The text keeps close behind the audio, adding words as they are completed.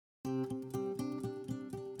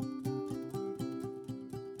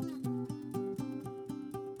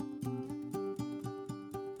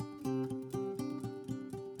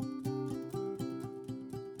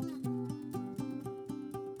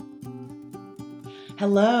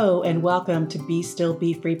Hello and welcome to Be Still,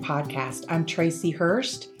 Be Free podcast. I'm Tracy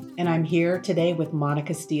Hurst and I'm here today with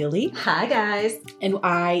Monica Steely. Hi guys. And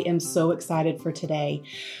I am so excited for today.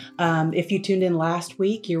 If you tuned in last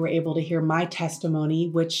week, you were able to hear my testimony,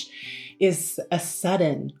 which is a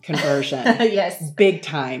sudden conversion. Yes. Big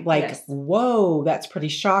time. Like, yes. Whoa, that's pretty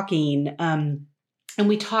shocking. And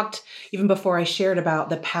we talked even before I shared about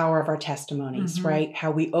the power of our testimonies, right? How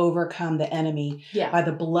we overcome the enemy by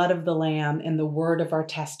the blood of the Lamb and the word of our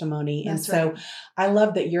testimony. That's and so right. I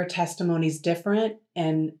love that your testimony is different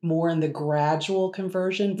and more in the gradual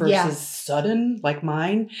conversion versus sudden like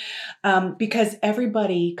mine, because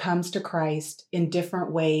everybody comes to Christ in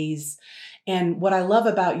different ways. And what I love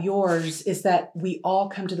about yours is that we all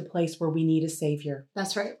come to the place where we need a savior.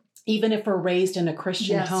 That's right. Even if we're raised in a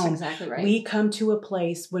Christian home, exactly right. We come to a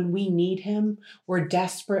place when we need him. We're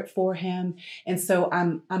desperate for him. And so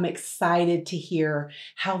I'm excited to hear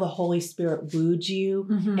how the Holy Spirit wooed you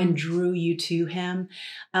and drew you to him.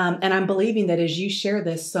 And I'm believing that as you share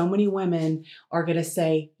this, so many women are going to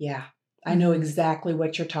say, yeah, I know exactly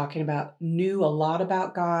what you're talking about. Knew a lot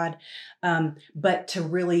about God, but to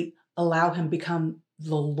really allow him become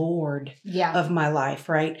the Lord of my life,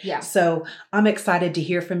 right? Yeah. So I'm excited to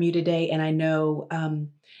hear from you today. And I know,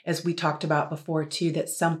 as we talked about before too, that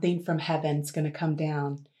something from heaven's going to come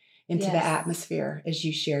down into the atmosphere as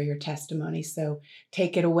you share your testimony. So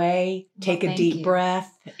take it away, take a deep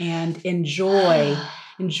breath and enjoy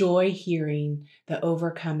hearing the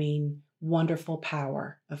overcoming wonderful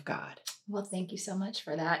power of God. Well, thank you so much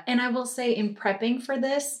for that. And I will say in prepping for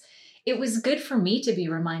this, it was good for me to be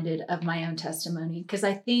reminded of my own testimony, because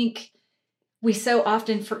I think we so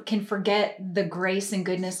often can forget the grace and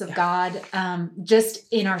goodness of God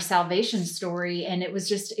just in our salvation story. And it was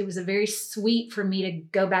a very sweet for me to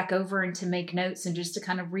go back over and to make notes and just to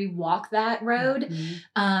kind of re-walk that road.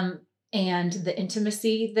 And the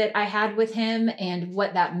intimacy that I had with him and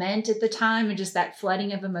what that meant at the time and just that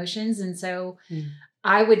flooding of emotions. And so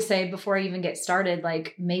I would say before I even get started,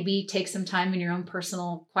 like maybe take some time in your own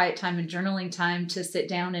personal quiet time and journaling time to sit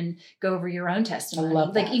down and go over your own testimony. I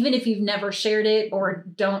love that. Like even if you've never shared it or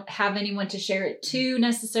don't have anyone to share it to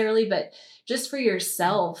necessarily, but just for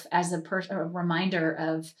yourself as a reminder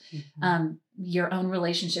of your own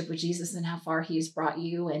relationship with Jesus and how far he's brought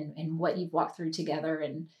you and what you've walked through together.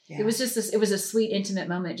 And it was just it was a sweet, intimate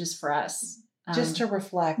moment just for us. Just to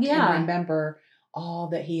reflect and remember all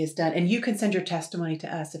that he has done. And you can send your testimony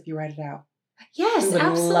to us if you write it out. Yes, we would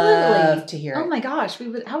absolutely. Love to hear it. Oh my gosh.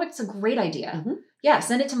 It's a great idea. Yeah.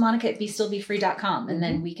 Send it to Monica at bestillbefree.com. And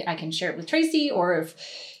then I can share it with Tracy, or if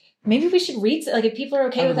maybe we should read, like if people are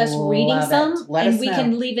okay with us reading some and we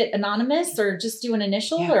can leave it anonymous or just do an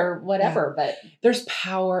initial or whatever. But there's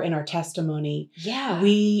power in our testimony. Yeah.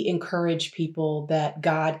 We encourage people that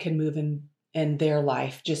God can move in their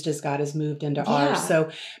life, just as God has moved into ours.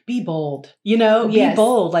 So be bold, be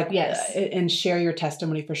bold, and share your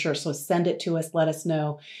testimony for sure. So send it to us. Let us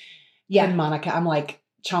know. Yeah. And Monica, I'm like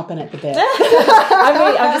chomping at the bit.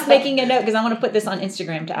 I'm just making a note because I want to put this on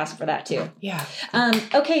Instagram to ask for that too. Yeah.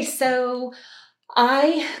 Okay. So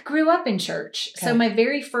I grew up in church. Okay. So my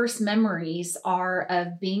very first memories are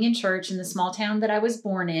of being in church in the small town that I was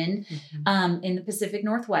born in the Pacific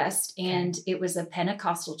Northwest. And it was a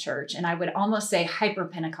Pentecostal church. And I would almost say hyper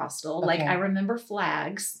Pentecostal. Okay. Like I remember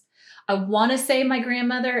flags. I want to say my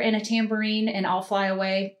grandmother and a tambourine and I'll Fly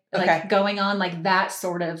Away, like going on like that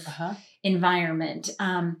sort of environment.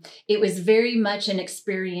 It was very much an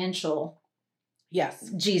experiential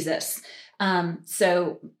Jesus.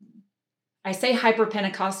 So I say hyper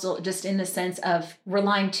Pentecostal just in the sense of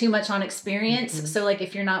relying too much on experience. So like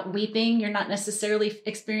if you're not weeping, you're not necessarily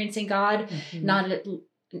experiencing God, not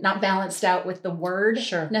balanced out with the word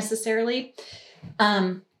necessarily.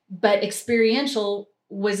 But experiential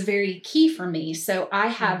was very key for me. So I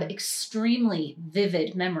have extremely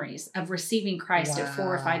vivid memories of receiving Christ at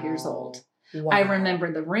 4 or 5 years old. Wow. I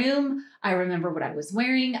remember the room. I remember what I was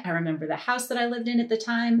wearing. I remember the house that I lived in at the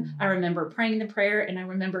time. I remember praying the prayer and I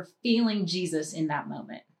remember feeling Jesus in that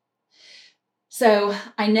moment. So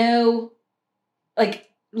I know like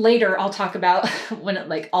later I'll talk about when it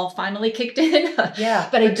like all finally kicked in. But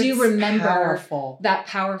I do remember that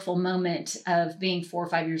powerful moment of being 4 or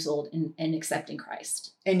 5 years old and accepting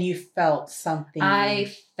Christ. And you felt something.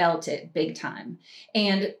 I felt it big time.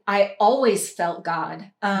 And I always felt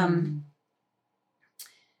God.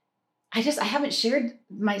 I haven't shared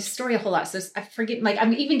my story a whole lot. So I forget, like,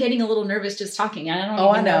 I'm even getting a little nervous just talking. I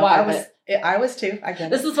don't even know why. I was too. I get it.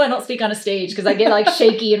 This is why I don't speak on a stage because I get like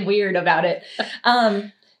shaky and weird about it.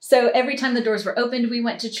 So every time the doors were opened, we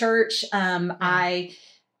went to church. I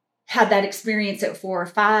had that experience at 4 or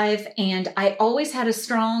 5. And I always had a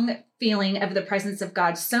strong feeling of the presence of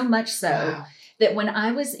God, so much so that when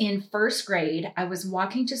I was in first grade, I was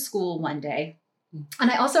walking to school one day, and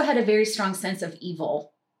I also had a very strong sense of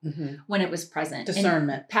evil when it was present.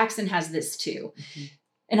 Discernment. And Paxton has this too.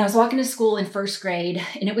 And I was walking to school in first grade,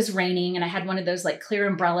 and it was raining, and I had one of those like clear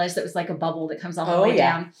umbrellas that was like a bubble that comes all the way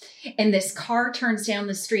down. And this car turns down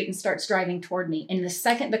the street and starts driving toward me. And the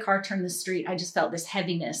second the car turned the street, I just felt this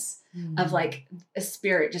heaviness of like a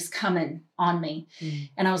spirit just coming on me.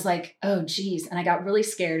 And I was like, oh geez. And I got really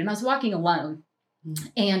scared, and I was walking alone.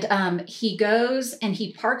 And he goes and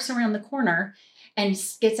he parks around the corner and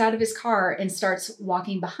gets out of his car and starts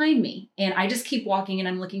walking behind me. And I just keep walking, and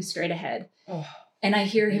I'm looking straight ahead. And I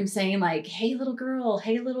hear him saying like, hey, little girl,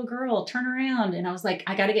 turn around. And I was like,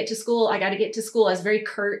 I got to get to school. I was very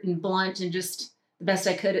curt and blunt and just the best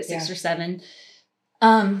I could at 6 or 7.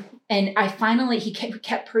 And he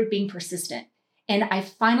kept being persistent. And I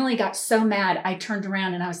finally got so mad, I turned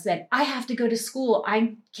around and I said, I have to go to school.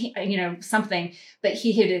 I can't, something. But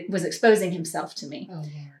he was exposing himself to me. Oh, Lord.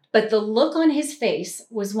 But the look on his face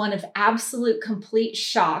was one of absolute, complete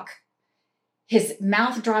shock. His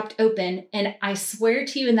mouth dropped open. And I swear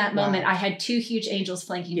to you, in that moment, I had 2 huge angels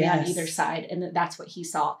flanking me on either side. And that's what he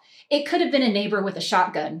saw. It could have been a neighbor with a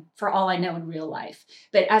shotgun, for all I know in real life.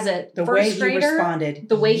 But as a first grader,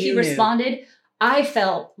 the way he responded, I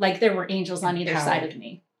felt like there were angels on either side of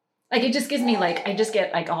me. Like, it just gives me I just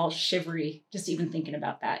get like all shivery just even thinking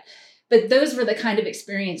about that. But those were the kind of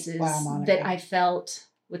experiences that I felt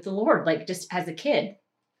with the Lord, like just as a kid.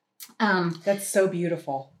 That's so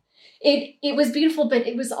beautiful. It was beautiful, but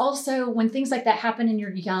it was also when things like that happen and you're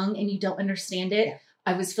young and you don't understand it,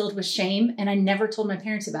 I was filled with shame, and I never told my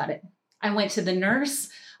parents about it. I went to the nurse.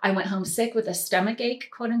 I went home sick with a stomach ache,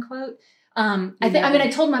 quote unquote. I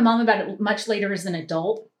told my mom about it much later as an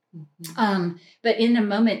adult. But in a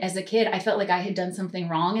moment as a kid, I felt like I had done something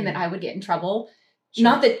wrong and that I would get in trouble. Sure.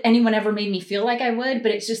 Not that anyone ever made me feel like I would,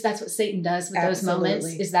 but it's just, that's what Satan does with those moments,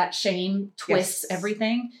 is that shame twists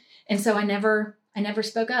everything. And so I never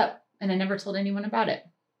spoke up, and I never told anyone about it.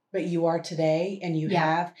 But you are today, and you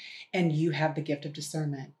have the gift of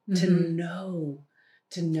discernment to know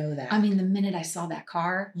that. I mean, the minute I saw that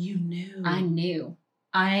car, you knew.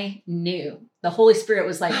 I knew. The Holy Spirit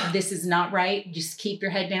was like, this is not right. Just keep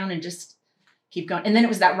your head down and just keep going. And then it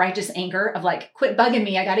was that righteous anger of like, quit bugging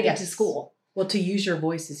me. I got to get to school. Well, to use your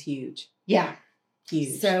voice is huge. Yeah.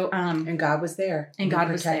 Huge. So, and God was there. And God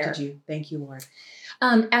protected you. Thank you, Lord.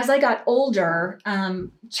 As I got older,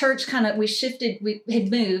 church we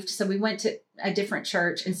had moved. So we went to a different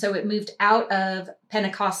church. And so it moved out of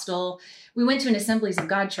Pentecostal. We went to an Assemblies of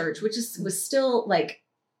God church, which was still like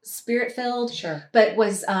Spirit-filled, but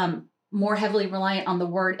was more heavily reliant on the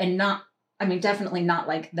word, and definitely not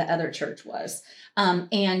like the other church was.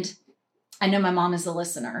 And I know my mom is a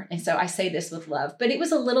listener, and so I say this with love, but it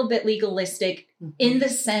was a little bit legalistic in the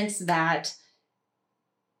sense that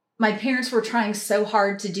my parents were trying so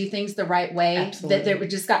hard to do things the right way that they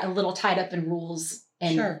just got a little tied up in rules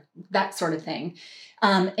and that sort of thing.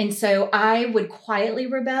 And so I would quietly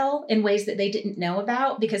rebel in ways that they didn't know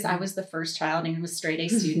about, because I was the first child and was a straight A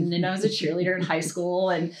student, and I was a cheerleader in high school,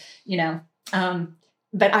 and,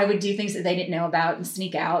 but I would do things that they didn't know about and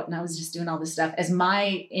sneak out. And I was just doing all this stuff as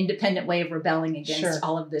my independent way of rebelling against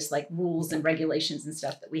all of this like rules and regulations and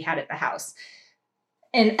stuff that we had at the house.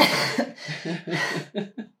 And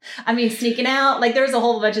I mean, sneaking out, like there was a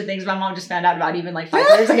whole bunch of things my mom just found out about even like 5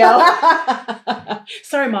 years ago.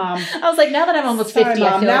 Sorry, Mom. I was like, now that I'm almost 50,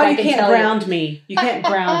 Mom, I feel now like you can't ground me. You can't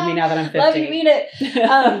ground me now that I'm 50. Love you, mean it.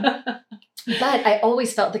 But I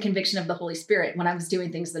always felt the conviction of the Holy Spirit when I was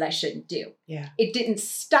doing things that I shouldn't do. Yeah. It didn't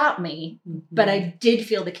stop me, but I did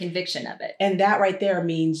feel the conviction of it. And that right there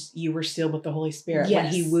means you were sealed with the Holy Spirit when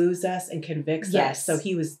he woos us and convicts us. So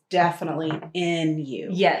he was definitely in you.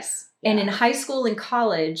 Yes. Yeah. And in high school and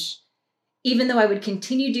college, even though I would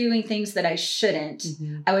continue doing things that I shouldn't,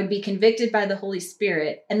 I would be convicted by the Holy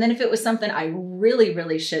Spirit. And then if it was something I really,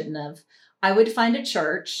 really shouldn't have, I would find a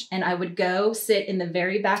church and I would go sit in the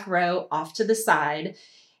very back row off to the side.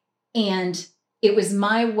 And it was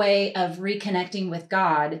my way of reconnecting with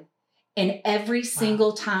God. And every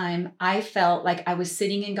single time I felt like I was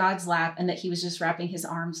sitting in God's lap and that he was just wrapping his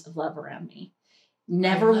arms of love around me.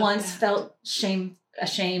 Never once felt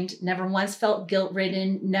ashamed, never once felt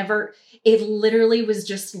guilt-ridden, never. It literally was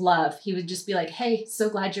just love. He would just be like, hey, so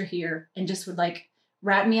glad you're here. And just would like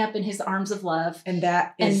wrap me up in his arms of love. And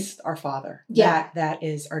that is our Father. Yeah. That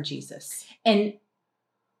is our Jesus. And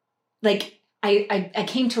like, I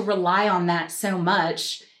came to rely on that so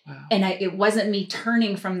much. Wow. And it wasn't me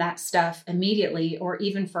turning from that stuff immediately or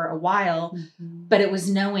even for a while, but it was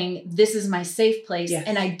knowing this is my safe place. Yes.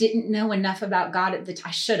 And I didn't know enough about God at the time.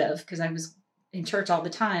 I should have, because I was in church all the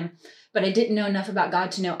time, but I didn't know enough about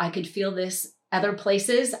God to know I could feel this other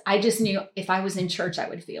places. I just knew if I was in church, I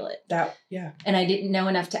would feel it. And I didn't know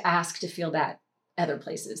enough to ask to feel that other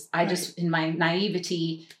places. I just, in my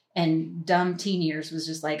naivety and dumb teen years, was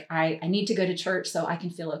just like, I need to go to church so I can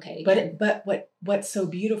feel okay again. But what's so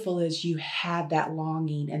beautiful is you had that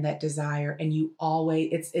longing and that desire, and you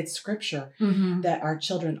always, it's scripture that our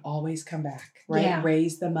children always come back, right? Yeah.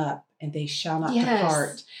 Raise them up and they shall not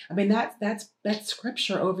depart. I mean, that's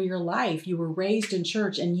scripture over your life. You were raised in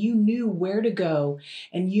church and you knew where to go,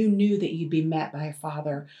 and you knew that you'd be met by a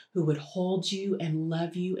father who would hold you and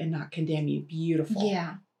love you and not condemn you. Beautiful.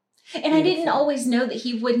 Yeah. And I didn't always know that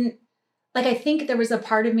he wouldn't, like, I think there was a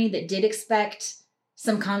part of me that did expect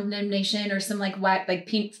some condemnation or some like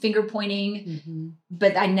finger pointing,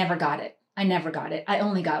 but I never got it. I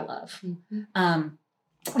only got love. And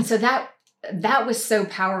so that was so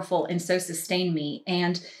powerful and so sustained me.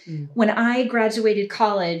 And when I graduated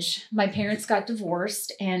college, my parents got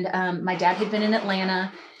divorced, and my dad had been in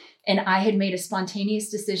Atlanta, and I had made a spontaneous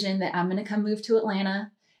decision that I'm going to come move to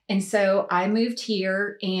Atlanta. And so I moved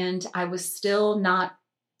here, and I was still not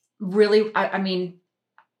really, I mean,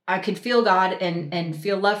 I could feel God and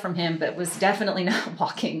feel love from him, but was definitely not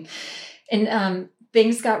walking. And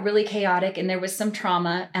things got really chaotic, and there was some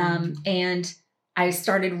trauma. And I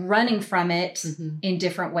started running from it in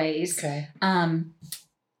different ways. Okay.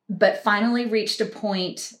 But finally reached a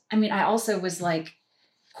point. I mean, I also was like,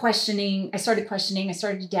 I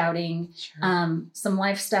started doubting. Sure. Some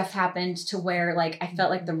life stuff happened to where like I felt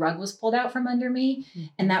like the rug was pulled out from under me,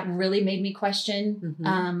 and that really made me question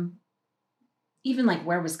even like,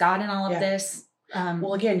 where was God in all of this?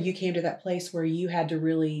 Well, again, you came to that place where you had to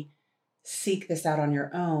really seek this out on your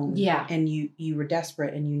own. Yeah. And you were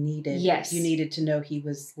desperate, and you needed to know he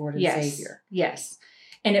was Lord and Savior. Yes.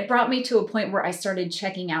 And it brought me to a point where I started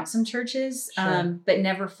checking out some churches, but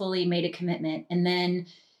never fully made a commitment. And then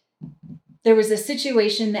there was a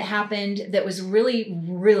situation that happened that was really,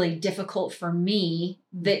 really difficult for me,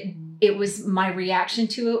 that it was, my reaction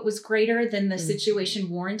to it was greater than the situation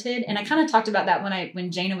warranted. And I kind of talked about that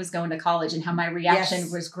when Jana was going to college, and how my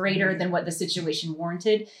reaction was greater than what the situation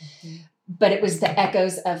warranted. But it was the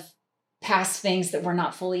echoes of past things that were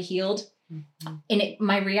not fully healed. And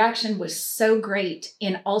my reaction was so great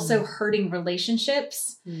in also hurting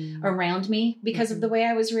relationships around me because of the way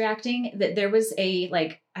I was reacting, that there was I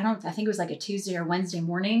think it was like a Tuesday or Wednesday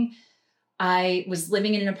morning. I was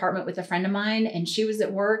living in an apartment with a friend of mine, and she was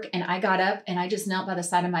at work, and I got up and I just knelt by the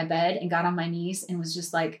side of my bed and got on my knees and was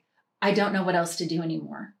just like, I don't know what else to do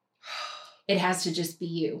anymore. It has to just be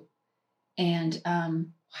you. And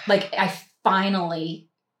like, I finally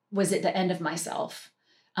was at the end of myself.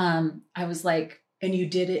 I was like, and you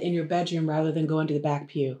did it in your bedroom rather than going to the back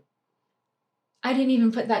pew. I didn't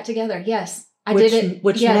even put that together. Yes, I did it.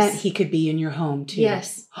 Which meant he could be in your home too.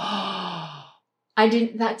 Yes. I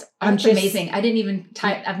didn't, that's amazing. I didn't even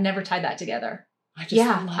I've never tied that together.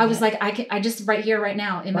 I was like, I just right here, right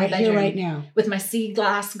now in my bedroom, here, right now, with my sea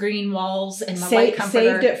glass green walls and my white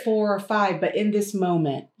comforter. Saved at 4 or 5, but in this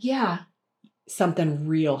moment, something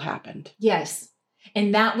real happened. Yes.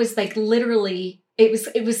 And that was like literally, it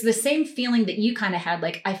was the same feeling that you kind of had.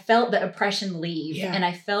 Like, I felt the oppression leave and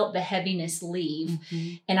I felt the heaviness leave.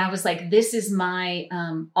 And I was like, this is my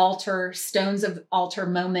stones of altar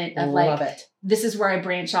moment of like, this is where I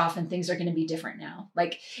branch off and things are going to be different now.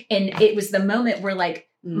 Like, and it was the moment where like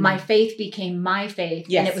my faith became my faith,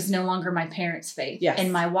 and it was no longer my parents' faith.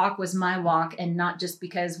 And my walk was my walk, and not just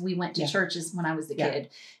because we went to churches when I was a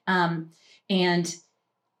kid. And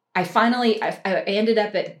I ended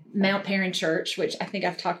up at Mount Perrin Church, which I think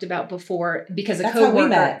I've talked about before, because a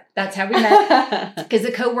coworker. That's how we met. Because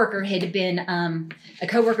a coworker had been, a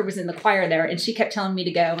coworker was in the choir there, and she kept telling me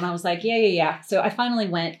to go, and I was like, yeah. So I finally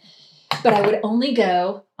went, but I would only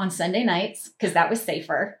go on Sunday nights because that was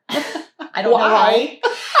safer. I don't know why.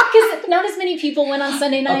 Because not as many people went on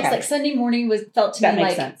Sunday nights. Like Sunday morning felt to me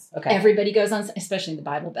like everybody goes on, especially in the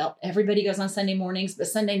Bible Belt. Everybody goes on Sunday mornings, but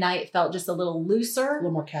Sunday night felt just a little looser, a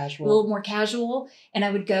little more casual. And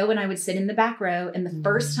I would go and I would sit in the back row. And the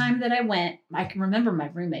first time that I went, I can remember my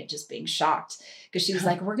roommate just being shocked, because she was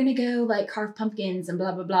like, "We're gonna go like carve pumpkins and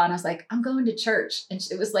blah blah blah." And I was like, "I'm going to church," and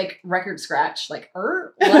it was like record scratch, like,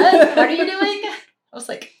 what? What are you doing? I was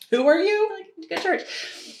like, "Who are you?" Like, go to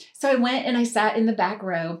church. So I went and I sat in the back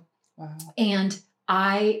row. Wow. And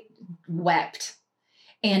I wept.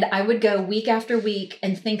 And I would go week after week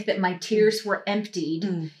and think that my tears were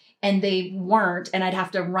emptied. and they weren't. And I'd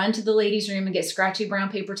have to run to the ladies' room and get scratchy brown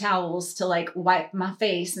paper towels to like wipe my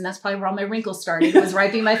face. And that's probably where all my wrinkles started, was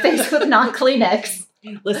wiping my face with non-Kleenex.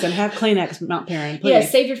 Listen, have Kleenex, Mount Perrin, please. Yeah,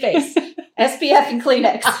 save your face. SPF and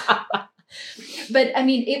Kleenex. But I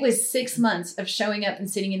mean, it was 6 months of showing up and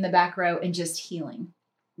sitting in the back row and just healing.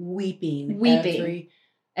 Weeping.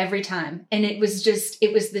 Every time. And it was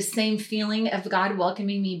the same feeling of God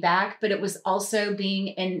welcoming me back, but it was also being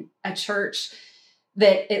in a church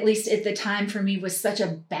that, at least at the time for me, was such a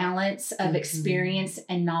balance of experience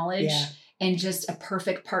and knowledge and just a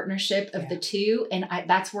perfect partnership of the two. And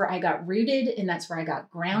that's where I got rooted, and that's where I got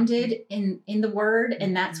grounded in the word.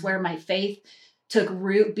 And that's where my faith took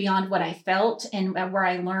root beyond what I felt, and where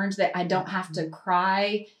I learned that I don't have to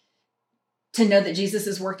cry to know that Jesus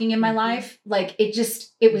is working in my life. Like it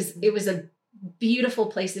was a beautiful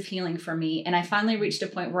place of healing for me. And I finally reached a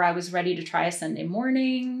point where I was ready to try a Sunday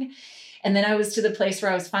morning. And then I was to the place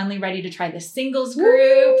where I was finally ready to try the singles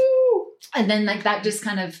group. Woo! And then like that just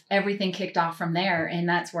kind of everything kicked off from there. And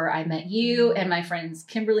that's where I met you and my friends,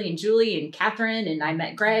 Kimberly and Julie and Catherine. And I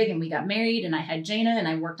met Greg, and we got married, and I had Jana, and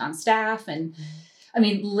I worked on staff. And I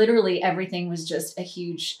mean, literally everything was just a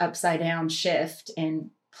huge upside down shift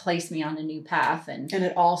and placed me on a new path. And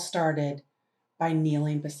it all started by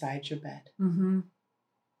kneeling beside your bed. Mm-hmm.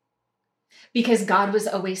 Because God was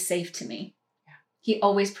always safe to me. Yeah. He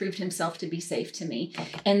always proved himself to be safe to me.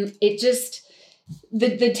 And it just,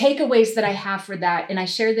 the takeaways that I have for that, and I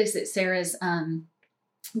shared this at Sarah's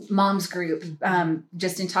mom's group,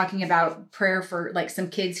 just in talking about prayer for like some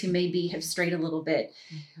kids who maybe have strayed a little bit,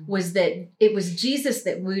 was that it was Jesus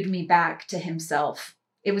that wooed me back to himself.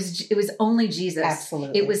 It was only Jesus.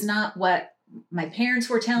 Absolutely. It was not what my parents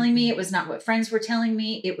were telling me. It was not what friends were telling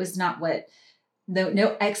me. It was not what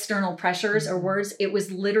no external pressures or words. It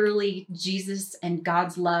was literally Jesus and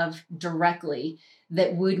God's love directly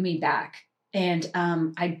that wooed me back. And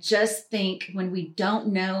I just think when we don't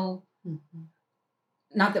know,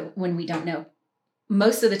 not that when we don't know,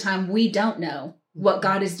 most of the time we don't know what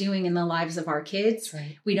God is doing in the lives of our kids.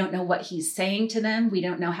 Right. We don't know what he's saying to them. We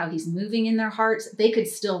don't know how he's moving in their hearts. They could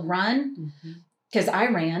still run, because I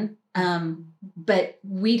ran. But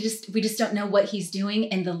we just don't know what he's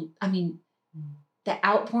doing. And the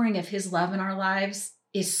outpouring of his love in our lives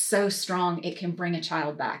is so strong. It can bring a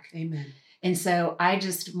child back. Amen. And so I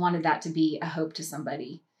just wanted that to be a hope to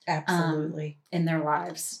somebody. Absolutely. In their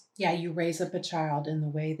lives. Yeah. You raise up a child in the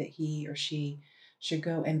way that he or she should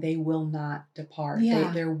go, and they will not depart.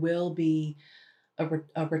 Yeah. There will be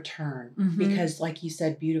a return, because like you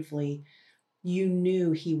said beautifully, you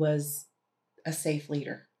knew he was a safe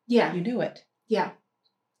leader. Yeah. You knew it. Yeah.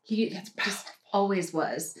 He just always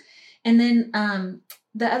was. And then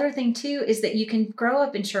the other thing too is that you can grow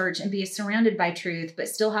up in church and be surrounded by truth, but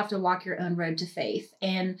still have to walk your own road to faith.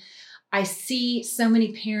 And I see so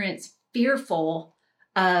many parents fearful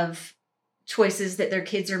of choices that their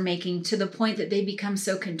kids are making, to the point that they become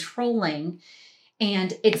so controlling,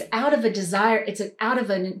 and it's out of a desire. It's out of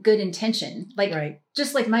a good intention.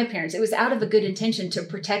 Just like my parents, it was out of a good intention to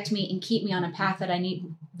protect me and keep me on a path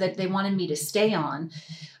that they wanted me to stay on.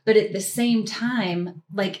 But at the same time,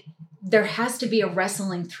 like, there has to be a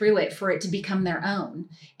wrestling through it for it to become their own.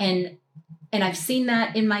 And I've seen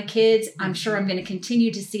that in my kids. I'm sure I'm going to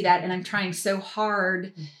continue to see that. And I'm trying so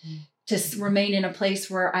hard to remain in a place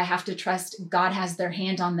where I have to trust God has their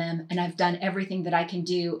hand on them, and I've done everything that I can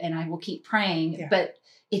do, and I will keep praying. Yeah. But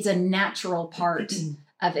it's a natural part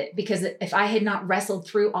of it, because if I had not wrestled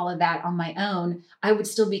through all of that on my own, I would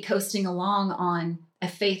still be coasting along on a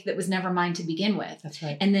faith that was never mine to begin with. That's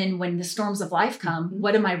right. And then when the storms of life come,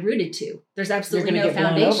 what am I rooted to? There's absolutely no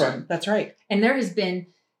foundation. That's right. And there has been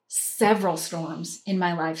several storms in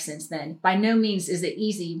my life since then. By no means is it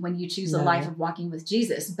easy when you choose a life of walking with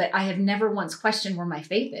Jesus, but I have never once questioned where my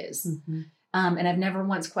faith is. And I've never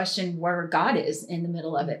once questioned where God is in the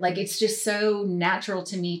middle of it. Like, it's just so natural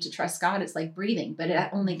to me to trust God. It's like breathing, but it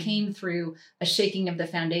only came through a shaking of the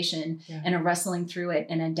foundation and a wrestling through it,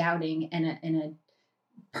 and a doubting, and a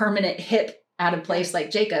permanent hip out of place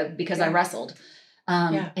like Jacob, because I wrestled.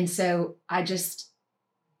 And so I just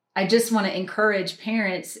want to encourage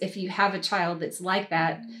parents, if you have a child that's like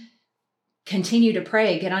that, continue to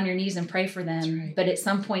pray, get on your knees and pray for them. Right. But at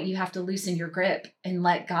some point you have to loosen your grip and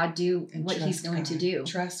let God do what he's going to do.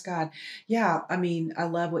 Trust God. Yeah. I mean, I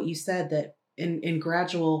love what you said, that in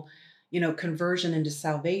gradual, conversion into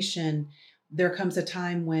salvation, there comes a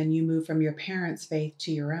time when you move from your parents' faith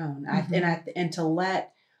to your own. And to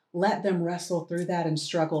let them wrestle through that and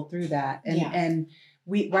struggle through that. And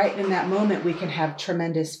right in that moment, we can have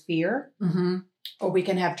tremendous fear, Mm-hmm. or we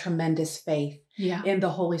can have tremendous faith in the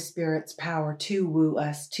Holy Spirit's power to woo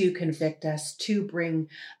us, to convict us, to bring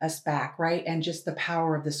us back, right? And just the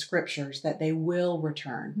power of the scriptures that they will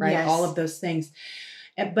return, right? Yes. All of those things.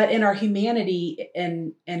 But in our humanity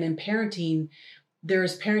and in parenting,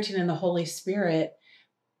 there's parenting in the Holy Spirit,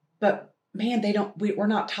 but man, we're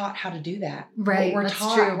not taught how to do that. Right. We're That's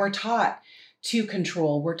taught, true. We're taught to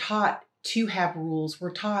control. We're taught to have rules.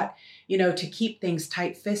 We're taught, to keep things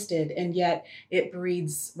tight-fisted, and yet it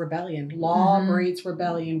breeds rebellion. Law breeds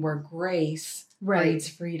rebellion, where grace breeds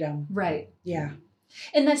freedom. Right. Yeah.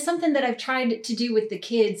 And that's something that I've tried to do with the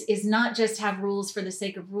kids, is not just have rules for the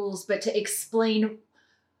sake of rules, but to explain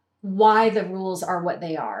why the rules are what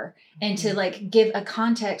they are, and to like give a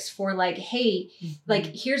context for like, hey, like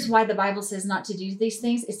here's why the Bible says not to do these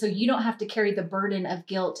things, is so you don't have to carry the burden of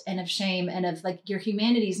guilt and of shame and of like, your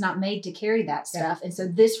humanity is not made to carry that stuff. And so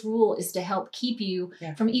this rule is to help keep you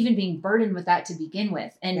from even being burdened with that to begin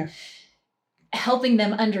with, and helping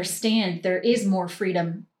them understand there is more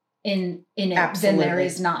freedom in it than there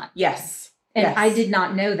is not. Yes. And I did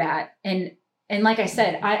not know that. And like I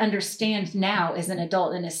said, I understand now as an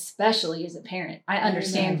adult, and especially as a parent, I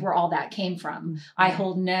understand where all that came from. I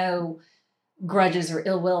hold no grudges or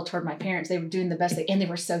ill will toward my parents. They were doing the best and they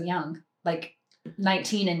were so young, like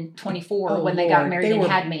 19 and 24 when they got married and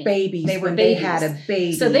had me. Babies. They were when babies. They had a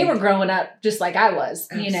baby. So they were growing up just like I was,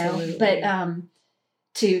 Absolutely. but,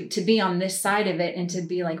 to be on this side of it and to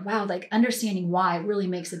be like, wow, like understanding why really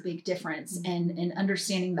makes a big difference, and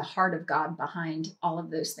understanding the heart of God behind all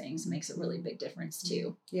of those things makes a really big difference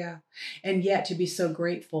too. Yeah. And yet to be so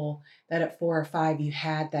grateful that at 4 or 5 you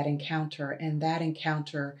had that encounter, and that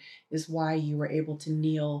encounter is why you were able to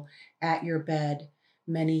kneel at your bed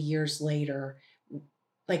many years later.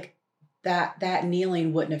 Like that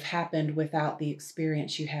kneeling wouldn't have happened without the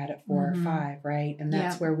experience you had at 4 or 5, right? And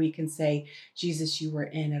that's where we can say, Jesus, you were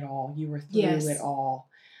in it all. You were through it all,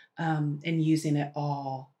 and using it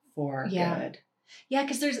all for good. Yeah,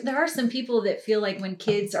 because there are some people that feel like when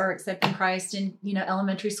kids are accepting Christ in,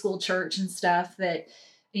 elementary school, church and stuff, that,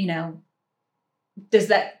 does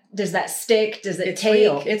that stick? Does it take?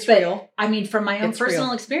 Real. It's real. I mean, from my own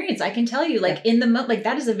personal experience, I can tell you, like in the like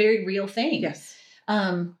that is a very real thing. Yes.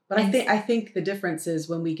 But I think the difference is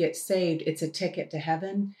when we get saved, it's a ticket to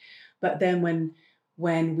heaven. But then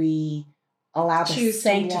when we allow the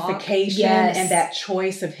sanctification and that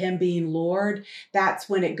choice of him being Lord, that's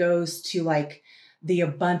when it goes to like the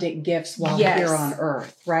abundant gifts while here on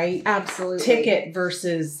earth, right? Absolutely. Ticket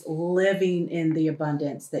versus living in the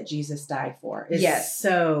abundance that Jesus died for. It's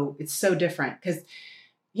so different, because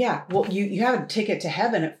well, you have a ticket to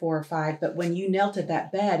heaven at 4 or 5, but when you knelt at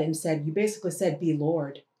that bed and you basically said, be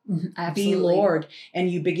Lord. Absolutely. Be Lord. And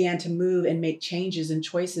you began to move and make changes and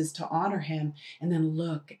choices to honor him. And then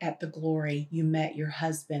look at the glory. You met your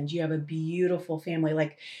husband. You have a beautiful family.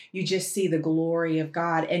 Like, you just see the glory of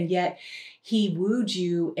God. And yet he wooed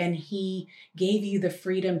you, and he gave you the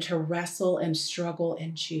freedom to wrestle and struggle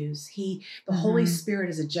and choose. The Holy Spirit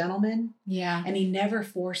is a gentleman. Yeah. And he never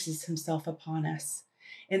forces himself upon us.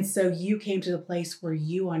 And so you came to the place where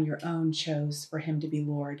you on your own chose for him to be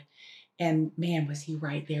Lord. And man, was he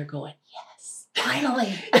right there going, yes,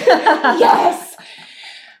 finally. Yes.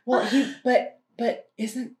 Well, but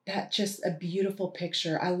isn't that just a beautiful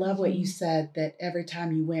picture? I love what you said, that every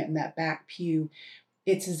time you went in that back pew,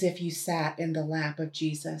 it's as if you sat in the lap of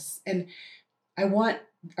Jesus. And I want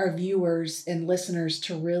our viewers and listeners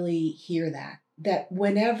to really hear that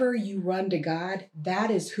whenever you run to God,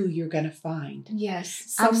 that is who you're going to find. Yes.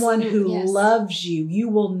 Someone who loves you. You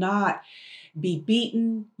will not be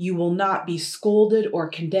beaten. You will not be scolded or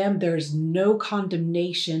condemned. There's no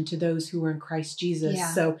condemnation to those who are in Christ Jesus.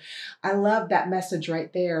 Yeah. So I love that message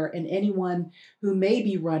right there. And anyone who may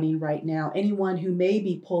be running right now, anyone who may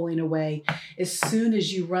be pulling away, as soon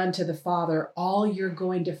as you run to the Father, all you're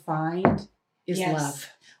going to find is love.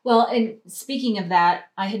 Well, and speaking of that,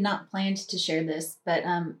 I had not planned to share this, but,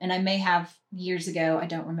 and I may have years ago, I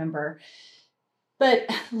don't remember, but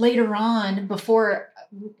later on, before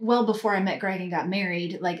I met Greg and got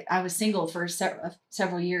married, like I was single for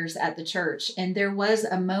several years at the church. And there was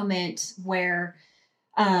a moment where,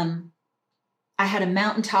 I had a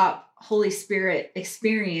mountaintop Holy Spirit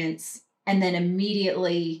experience, and then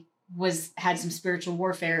immediately had some spiritual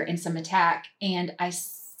warfare and some attack. And I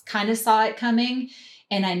kind of saw it coming.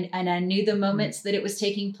 And I knew the moments that it was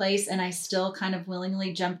taking place, and I still kind of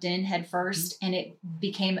willingly jumped in head first, and it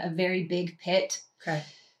became a very big pit. Okay.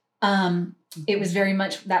 It was very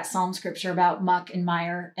much that Psalm scripture about muck and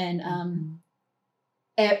mire. And,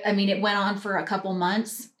 it went on for a couple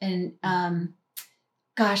months, and,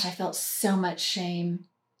 gosh, I felt so much shame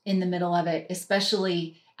in the middle of it,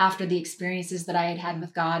 especially after the experiences that I had had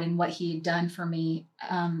with God and what he had done for me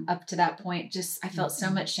up to that point. Just, I felt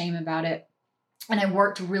so much shame about it. And I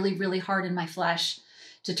worked really, really hard in my flesh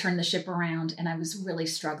to turn the ship around. And I was really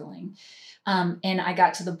struggling. And I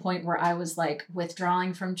got to the point where I was like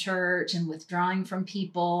withdrawing from church and withdrawing from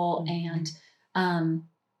people. And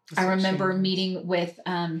I remember meeting with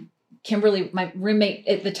Kimberly, my roommate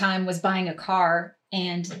at the time, was buying a car.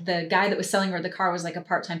 And the guy that was selling her the car was like a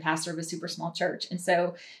part-time pastor of a super small church. And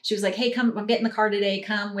so she was like, hey, come, I'm getting the car today.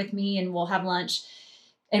 Come with me and we'll have lunch.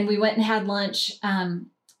 And we went and had lunch. And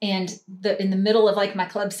in the middle of like my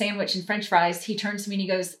club sandwich and French fries, he turns to me and he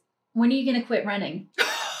goes, when are you going to quit running?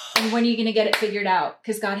 And when are you going to get it figured out?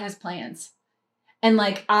 Because God has plans. And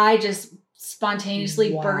like, I just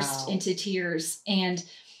spontaneously burst into tears. And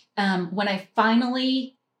when I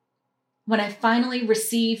finally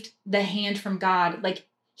received the hand from God, like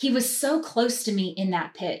he was so close to me in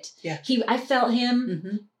that pit. Yeah. I felt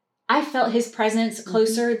him. I felt his presence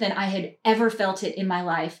closer than I had ever felt it in my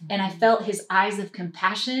life. And I felt his eyes of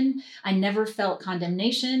compassion. I never felt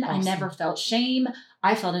condemnation. Awesome. I never felt shame.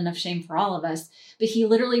 I felt enough shame for all of us, but he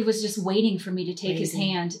literally was just waiting for me to take his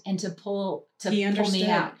hand and to pull me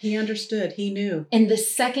out. He understood. He knew. And the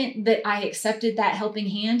second that I accepted that helping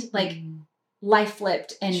hand, like life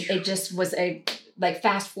flipped, and it just was a like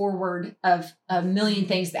fast forward of a million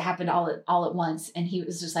things that happened all at once. And he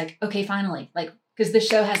was just like, okay, finally, like, because the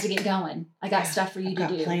show has to get going. I got stuff for you to do. I've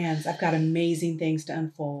got plans. I've got amazing things to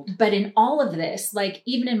unfold. But in all of this, like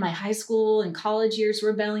even in my high school and college years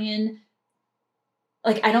rebellion,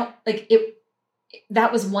 like I don't like it.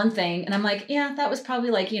 That was one thing. And I'm like, yeah, that was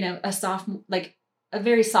probably like, you know, a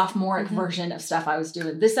very sophomoric version of stuff I was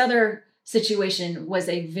doing. This other situation was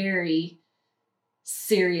a very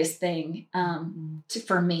serious thing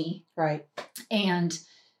for me. Right. And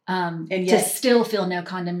yet, to still feel no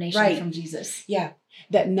condemnation from Jesus. Yeah.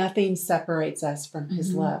 That nothing separates us from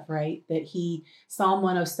his love, right? That Psalm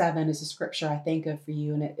 107 is a scripture I think of for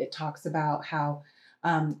you. And it talks about how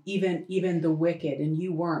even the wicked, and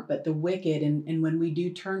you weren't, but the wicked, and when we do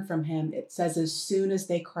turn from him, it says as soon as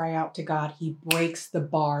they cry out to God, he breaks the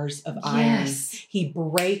bars of iron. He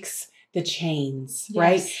breaks the chains,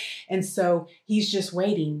 right? And so he's just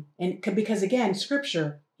waiting. And because again,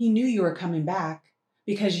 scripture, he knew you were coming back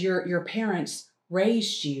because your parents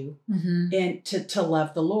raised you and to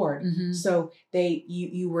love the Lord. So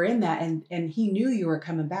you were in that, and he knew you were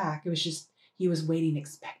coming back. It was just, he was waiting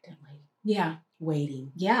expectantly. Yeah.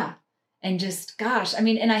 Waiting. Yeah. And just, gosh, I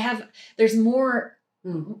mean, and there's more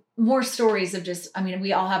stories of just, I mean,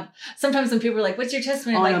 we all have, sometimes when people are like, what's your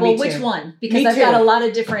testimony? I'm like, well, which one? Because I've got a lot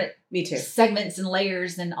of different segments and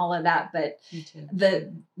layers and all of that. But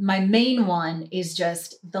my main one is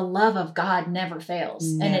just the love of God never fails,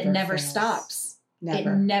 and it never stops.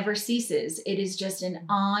 Never. It never ceases. It is just an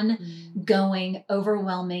ongoing,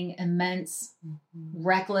 overwhelming, immense,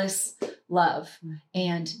 reckless love.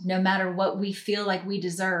 And no matter what we feel like we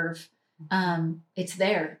deserve, it's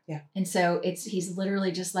there. Yeah. And so he's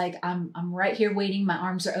literally just like, I'm right here waiting. My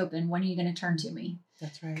arms are open. When are you going to turn to me?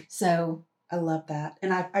 That's right. So I love that.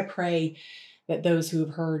 And I pray that those who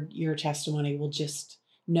have heard your testimony will just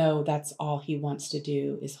know that's all he wants to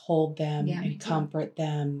do is hold them and comfort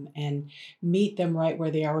them and meet them right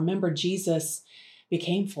where they are. Remember, Jesus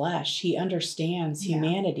became flesh. He understands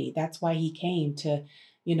humanity. That's why he came to,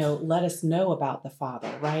 let us know about the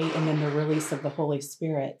Father, right? And then the release of the Holy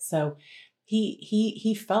Spirit. So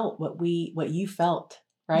he felt what you felt,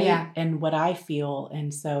 right? Yeah. And what I feel.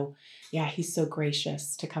 And so, he's so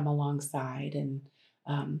gracious to come alongside. And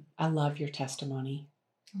I love your testimony.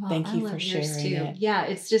 Well, thank you for sharing too. it. Yeah,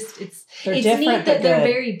 it's neat that they're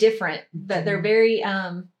very different, that they're very,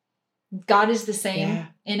 God is the same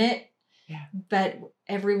in it, but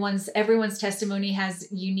everyone's testimony has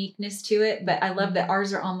uniqueness to it. But I love that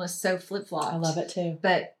ours are almost so flip-flopped. I love it too.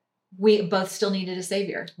 But we both still needed a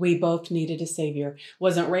savior. We both needed a savior.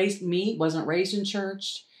 Wasn't raised in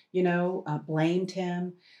church, blamed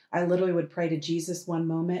him. I literally would pray to Jesus one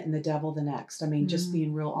moment and the devil the next. I mean, just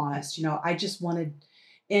being real honest, I just wanted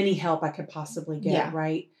any help I could possibly get.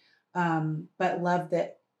 Right. But love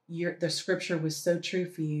that the scripture was so true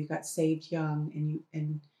for you. You got saved young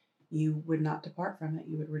and you would not depart from it.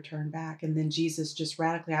 You would return back. And then Jesus just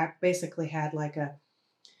radically, I basically had like a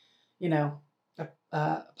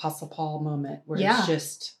Apostle Paul moment where it's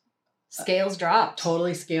just scales dropped.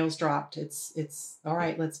 Totally scales dropped. It's all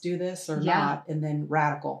right, let's do this or not. And then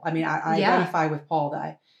radical. I mean, I identify with Paul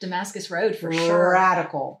that Damascus Road for sure.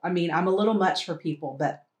 Radical. I mean, I'm a little much for people,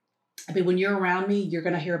 but I mean, when you're around me, you're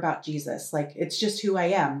going to hear about Jesus. Like, it's just who I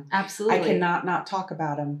am. Absolutely. I cannot not talk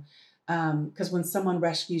about him. Because when someone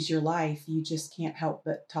rescues your life, you just can't help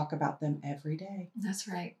but talk about them every day. That's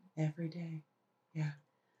right. Every day. Yeah.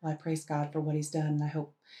 Well, I praise God for what he's done. And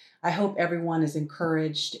I hope everyone is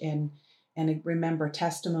encouraged, and remember,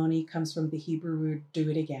 testimony comes from the Hebrew root, do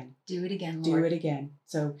it again. Do it again, Do Lord. it again.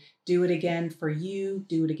 So do it again for you.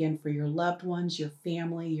 Do it again for your loved ones, your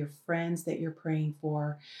family, your friends that you're praying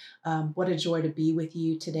for. What a joy to be with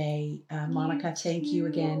you today. Monica, thank you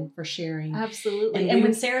again for sharing. Absolutely. And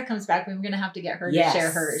when Sarah comes back, we're going to have to get her to share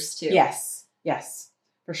hers too. Yes,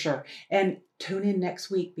 for sure. And tune in next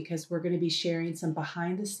week, because we're going to be sharing some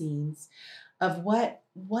behind the scenes of what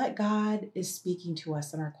God is speaking to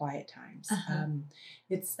us in our quiet times.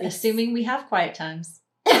 It's assuming we have quiet times.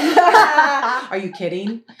 Are you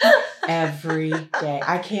kidding? Every day.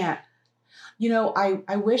 I can't.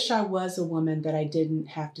 I wish I was a woman that I didn't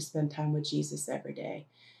have to spend time with Jesus every day.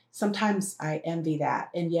 Sometimes I envy that,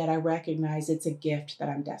 and yet I recognize it's a gift that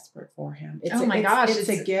I'm desperate for him. It's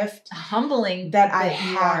a gift, humbling that I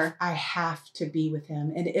have to be with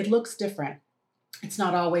him, and it looks different. It's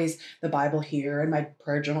not always the Bible here and my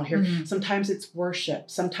prayer journal here. Mm-hmm. Sometimes it's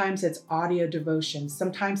worship. Sometimes it's audio devotion.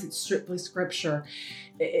 Sometimes it's strictly scripture.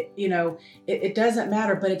 It doesn't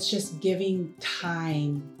matter, but it's just giving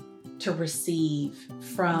time to receive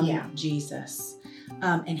from Jesus.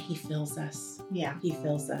 And he fills us. Yeah. He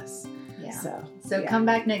fills us. Yeah. So come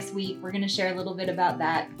back next week. We're going to share a little bit about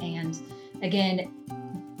that. And again,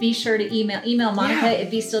 be sure to email Monica at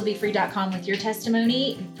bestillbefree.com with your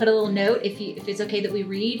testimony. Put a little note if it's okay that we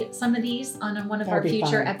read some of these on one of our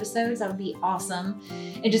future episodes. That would be awesome.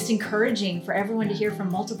 And just encouraging for everyone to hear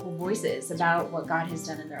from multiple voices about what God has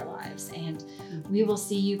done in their lives. And we will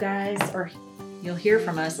see you guys, or you'll hear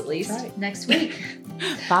from us at least next week.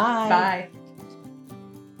 Bye. Bye.